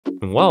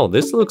Wow,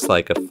 this looks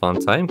like a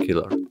fun time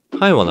killer.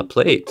 I wanna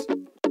play it.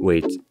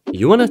 Wait,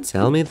 you wanna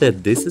tell me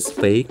that this is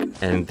fake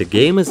and the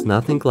game is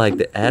nothing like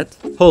the ad?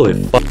 Holy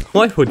fuck,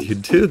 why would you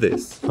do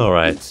this?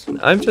 Alright,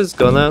 I'm just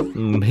gonna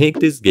make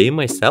this game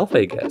myself,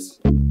 I guess.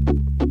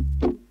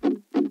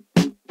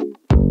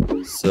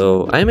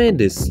 So I made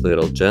this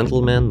little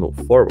gentleman move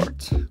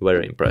forward.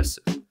 Very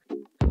impressive.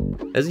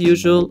 As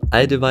usual,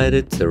 I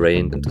divided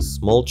terrain into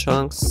small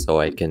chunks so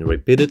I can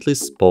repeatedly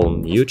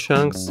spawn new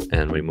chunks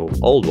and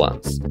remove old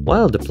ones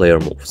while the player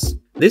moves.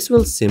 This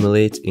will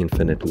simulate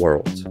infinite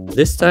world.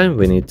 This time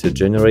we need to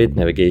generate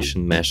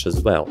navigation mesh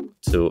as well,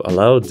 to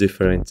allow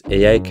different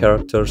AI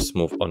characters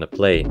move on a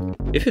plane.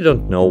 If you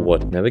don't know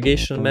what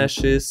navigation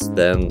mesh is,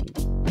 then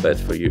bad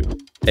for you.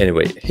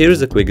 Anyway,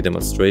 here's a quick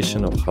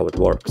demonstration of how it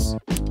works.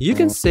 You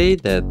can say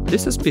that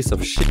this is piece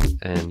of shit,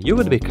 and you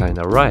would be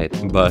kinda right,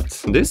 but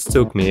this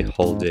took me a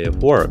whole day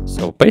of work,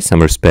 so pay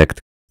some respect.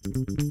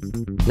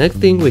 Next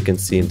thing we can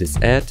see in this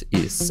ad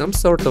is some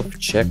sort of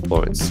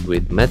checkpoints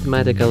with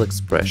mathematical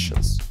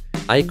expressions.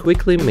 I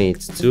quickly made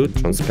two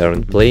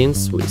transparent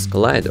planes with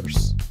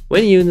colliders.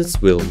 When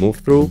units will move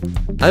through,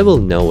 I will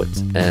know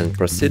it and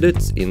proceed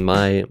it in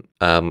my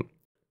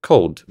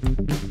code.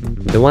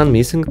 The one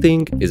missing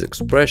thing is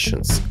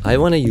expressions. I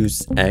wanna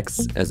use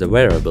x as a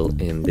variable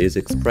in these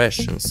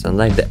expressions,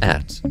 unlike the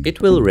ad. It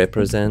will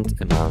represent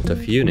amount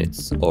of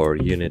units or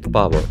unit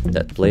power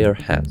that player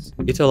has.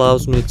 It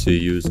allows me to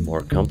use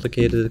more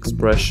complicated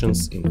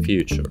expressions in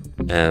future.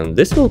 And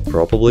this will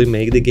probably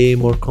make the game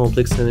more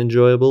complex and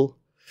enjoyable,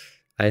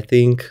 I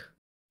think.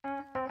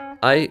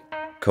 I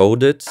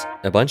coded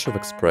a bunch of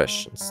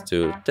expressions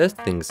to test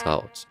things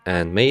out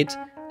and made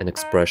an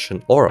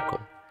expression oracle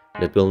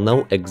that will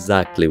know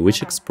exactly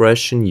which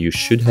expression you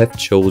should have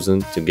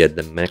chosen to get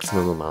the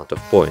maximum amount of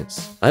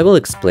points. I will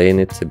explain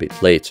it a bit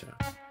later.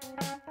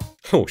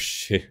 Oh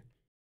shit.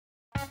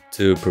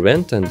 To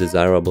prevent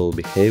undesirable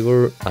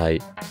behavior, I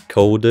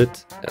coded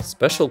a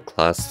special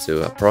class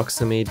to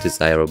approximate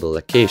desirable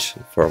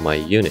location for my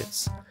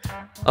units.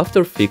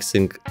 After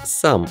fixing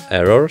some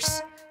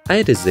errors,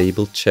 I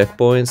disabled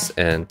checkpoints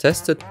and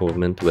tested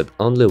movement with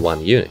only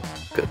one unit,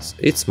 because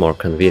it's more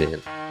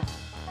convenient.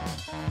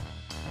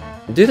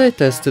 Did I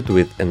test it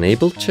with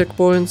enabled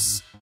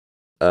checkpoints?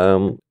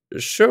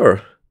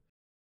 Sure.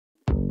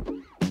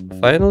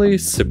 Finally,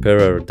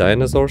 superior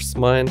dinosaurs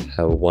mine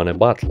have won a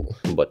battle,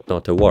 but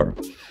not a war.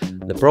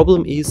 The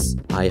problem is,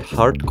 I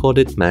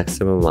hard-coded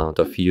maximum amount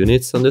of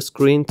units on the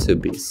screen to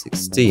be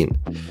 16.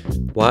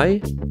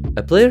 Why?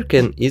 A player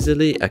can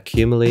easily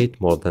accumulate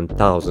more than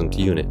 1000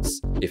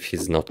 units, if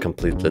he's not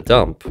completely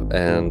dumb,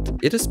 and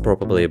it is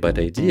probably a bad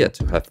idea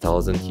to have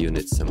 1000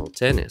 units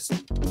simultaneously.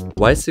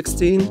 Why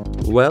 16?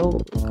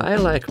 Well, I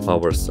like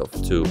powers of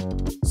 2,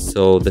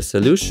 so the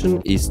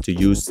solution is to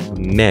use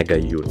mega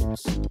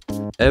units.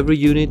 Every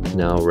unit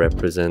now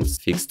represents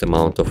fixed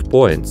amount of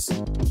points.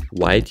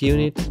 White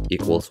unit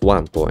equals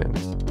 1 point,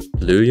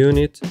 blue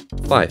unit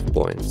 5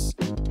 points,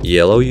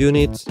 yellow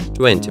unit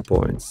 20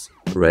 points,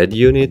 red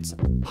unit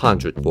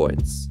 100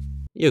 points.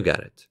 You got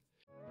it.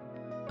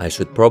 I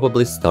should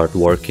probably start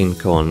working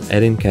on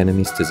adding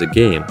enemies to the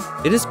game.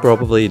 It is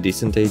probably a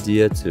decent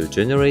idea to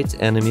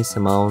generate enemies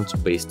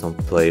amount based on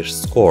player's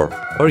score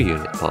or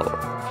unit power.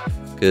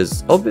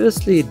 Because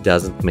obviously it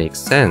doesn't make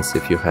sense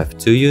if you have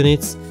 2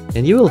 units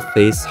and you will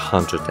face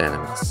 100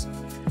 enemies.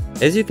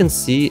 As you can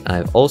see,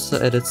 I've also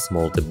added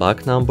small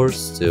debug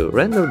numbers to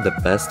render the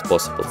best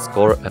possible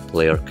score a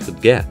player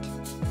could get.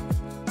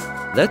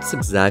 That's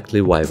exactly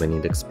why we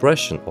need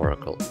expression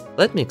oracle.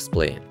 Let me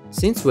explain.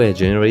 Since we are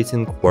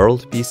generating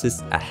world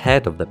pieces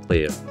ahead of the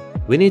player,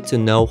 we need to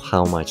know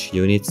how much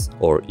units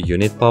or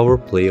unit power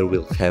player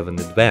will have in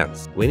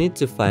advance. We need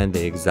to find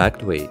the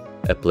exact way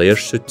a player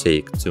should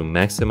take to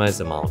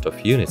maximize amount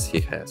of units he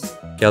has,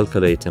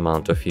 calculate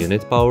amount of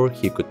unit power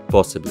he could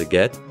possibly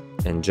get,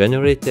 and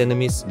generate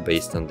enemies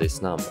based on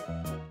this number.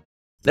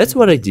 That's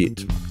what I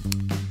did,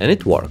 and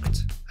it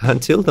worked,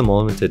 until the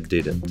moment it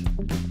didn't.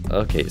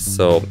 Okay,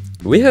 so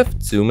we have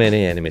too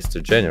many enemies to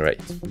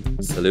generate.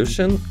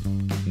 Solution: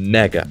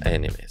 mega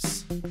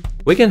enemies.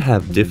 We can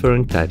have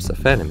different types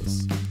of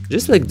enemies,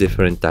 just like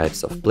different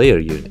types of player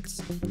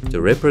units,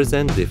 to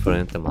represent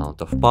different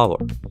amount of power.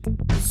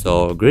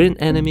 So green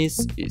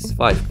enemies is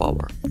 5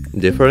 power,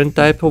 different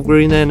type of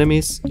green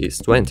enemies is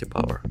 20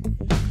 power.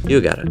 You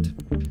got it.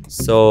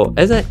 So,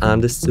 as I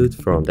understood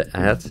from the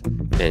ad,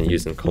 and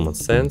using common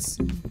sense,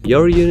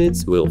 your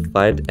units will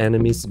fight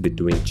enemies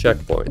between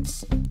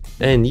checkpoints,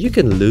 and you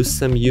can lose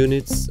some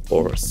units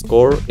or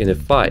score in a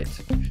fight.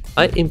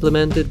 I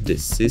implemented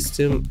this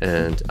system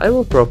and I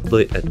will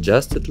probably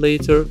adjust it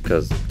later,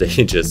 cause they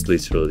just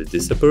literally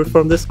disappear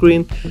from the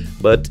screen,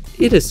 but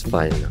it is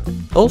fine now.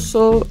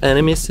 Also,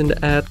 enemies in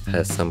the ad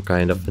has some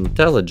kind of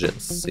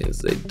intelligence, since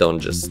they don't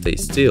just stay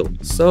still.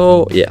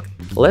 So yeah,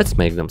 let's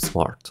make them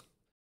smart.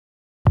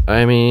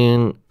 I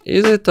mean,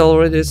 is it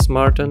already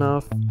smart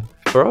enough?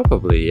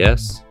 Probably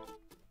yes.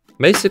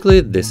 Basically,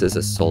 this is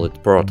a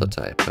solid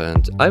prototype,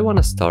 and I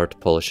wanna start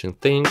polishing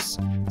things,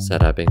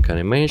 setting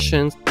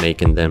animations,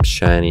 making them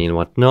shiny and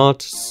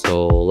whatnot,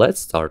 so let's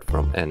start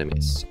from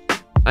enemies.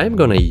 I'm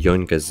gonna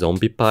yoink a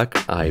zombie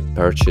pack I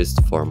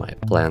purchased for my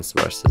Plants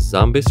vs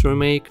Zombies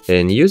remake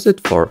and use it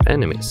for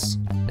enemies.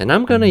 And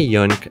I'm gonna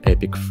yoink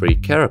epic free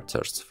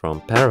characters from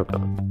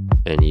Paragon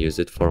and use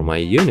it for my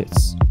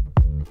units.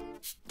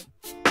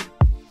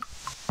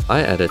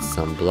 I added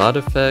some blood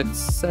effects,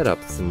 set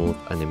up smooth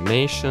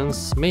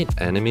animations, made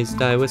enemies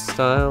die with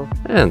style,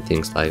 and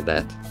things like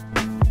that.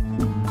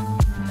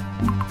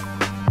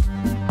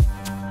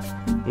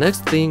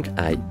 Next thing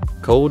I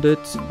coded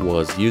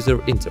was user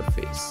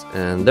interface,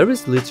 and there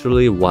is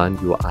literally one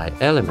UI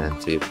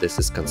element if this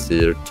is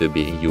considered to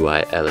be a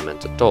UI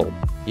element at all.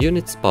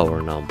 Unit's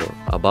power number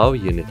above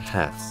unit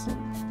has.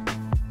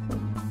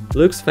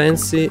 Looks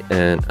fancy,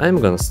 and I'm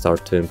gonna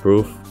start to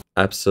improve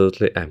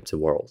absolutely empty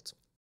world.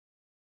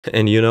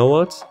 And you know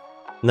what?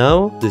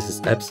 Now this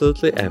is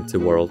absolutely empty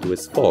world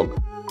with fog.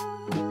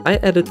 I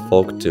added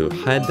fog to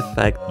hide the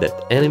fact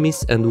that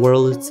enemies and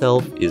world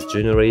itself is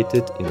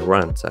generated in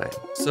runtime.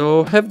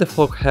 So have the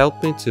fog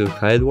help me to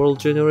hide world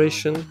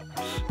generation?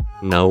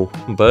 No,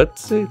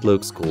 but it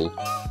looks cool.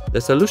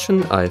 The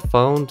solution I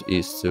found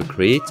is to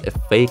create a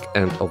fake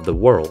end of the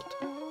world.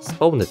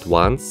 Spawn it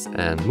once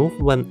and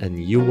move when a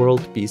new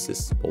world piece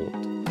is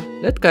spawned.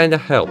 That kinda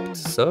helped,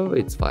 so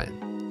it's fine.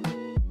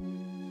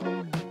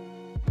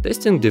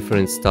 Testing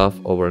different stuff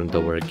over and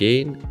over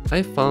again,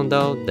 I found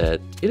out that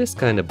it is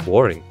kinda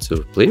boring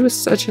to play with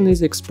such an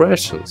easy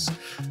expressions,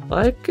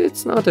 like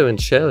it's not even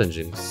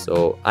challenging,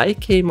 so I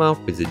came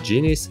up with a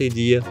genius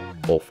idea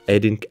of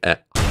adding a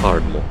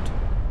hard mode.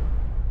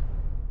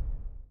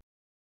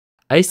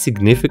 I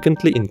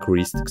significantly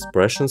increased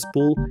expressions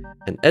pool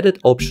and added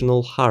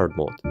optional hard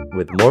mode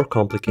with more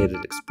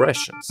complicated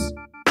expressions.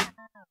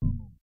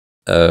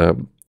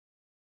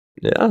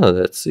 Yeah,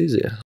 that's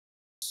easy.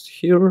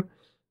 Here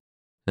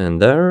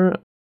and there.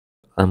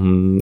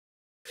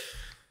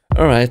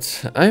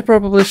 Alright, I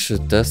probably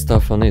should test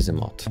stuff on easy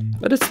mode,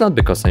 but it's not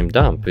because I'm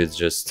dumb, it's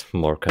just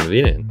more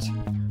convenient.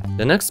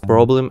 The next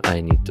problem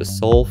I need to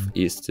solve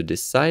is to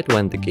decide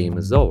when the game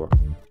is over.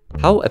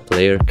 How a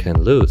player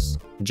can lose.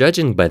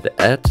 Judging by the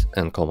ad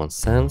and common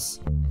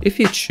sense, if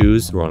you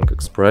choose wrong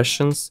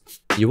expressions,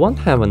 you won't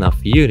have enough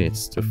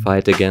units to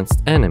fight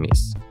against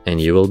enemies,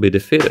 and you will be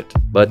defeated.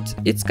 But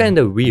it's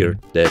kinda weird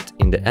that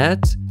in the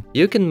ad,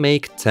 you can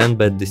make 10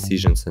 bad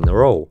decisions in a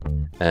row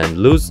and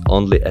lose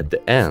only at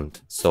the end.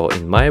 So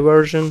in my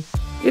version,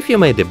 if you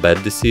made a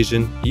bad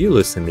decision, you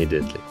lose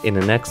immediately in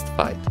the next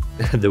fight.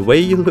 The way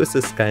you lose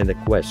is kinda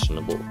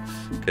questionable,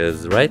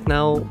 because right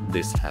now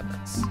this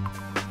happens.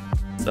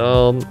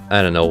 So,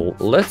 I don't know,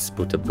 let's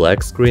put a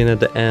black screen at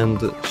the end,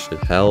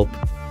 should help.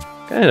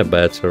 Kinda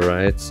better,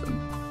 right?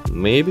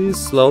 Maybe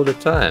slow the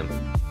time.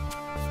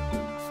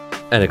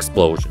 And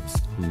explosions.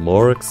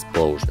 More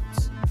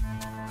explosions.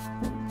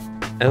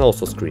 And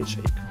also screen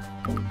shake.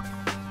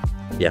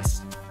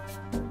 Yes.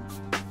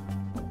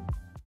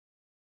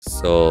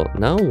 So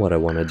now what I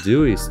wanna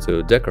do is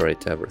to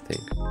decorate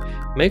everything.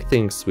 Make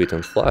things sweet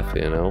and fluffy,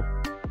 you know?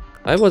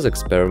 I was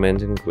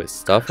experimenting with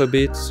stuff a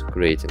bit,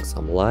 creating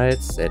some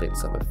lights, adding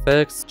some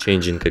effects,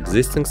 changing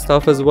existing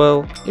stuff as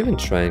well, even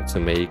trying to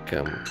make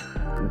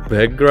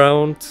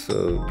background.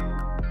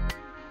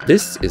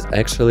 This is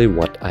actually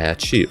what I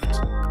achieved.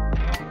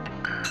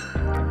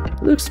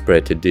 Looks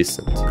pretty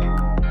decent.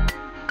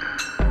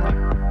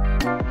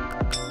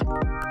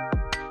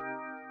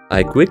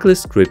 I quickly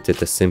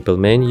scripted a simple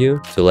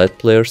menu to let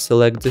players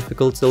select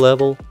difficulty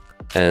level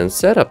and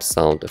set up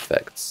sound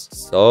effects.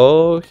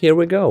 So here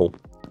we go.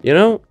 You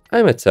know,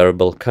 I'm a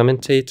terrible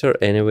commentator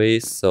anyway,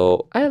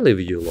 so I'll leave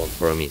you alone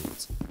for a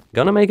minute.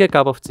 Gonna make a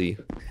cup of tea.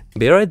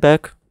 Be right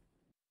back.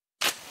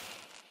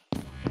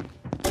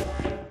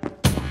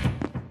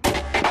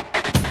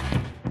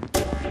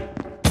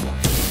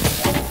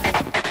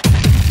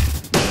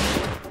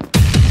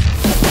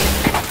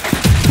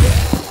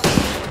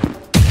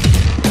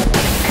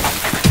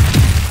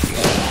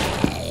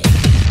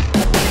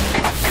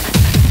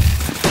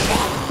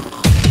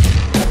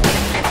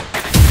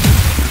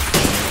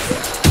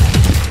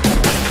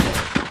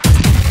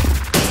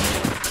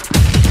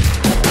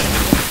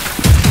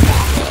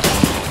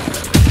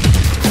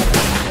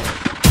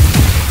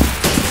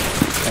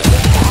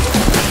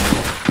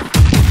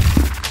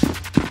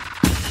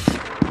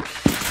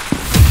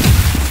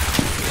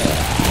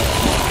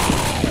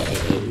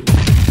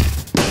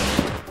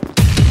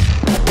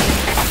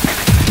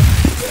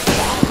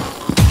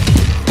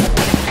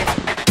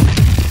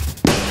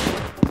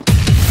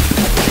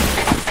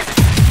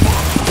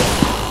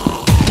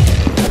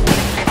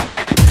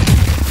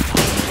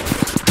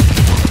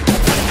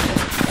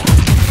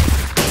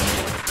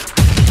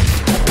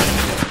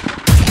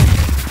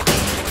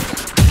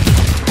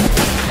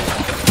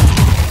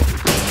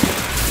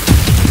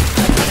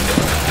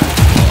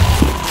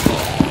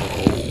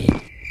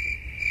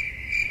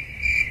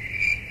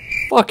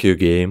 Fuck you,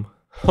 game.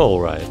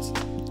 Alright.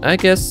 I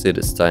guess it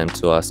is time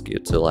to ask you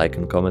to like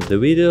and comment the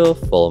video,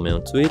 follow me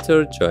on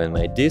Twitter, join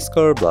my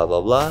Discord, blah blah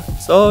blah,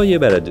 so you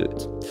better do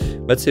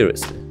it. But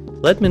seriously,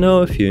 let me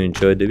know if you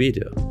enjoyed the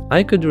video.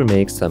 I could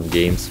remake some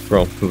games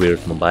from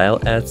weird mobile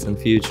ads in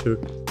future,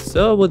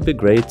 so it would be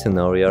great to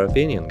know your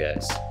opinion,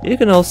 guys. You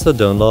can also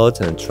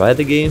download and try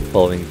the game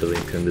following the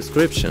link in the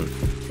description.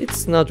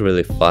 It's not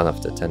really fun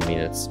after 10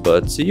 minutes,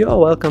 but you are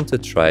welcome to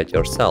try it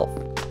yourself.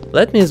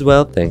 Let me as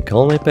well thank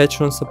all my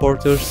Patreon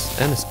supporters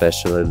and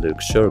especially Luke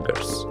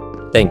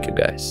Shurgers. Thank you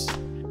guys.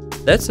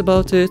 That's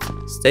about it,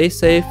 stay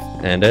safe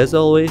and as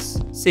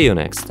always, see you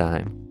next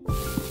time.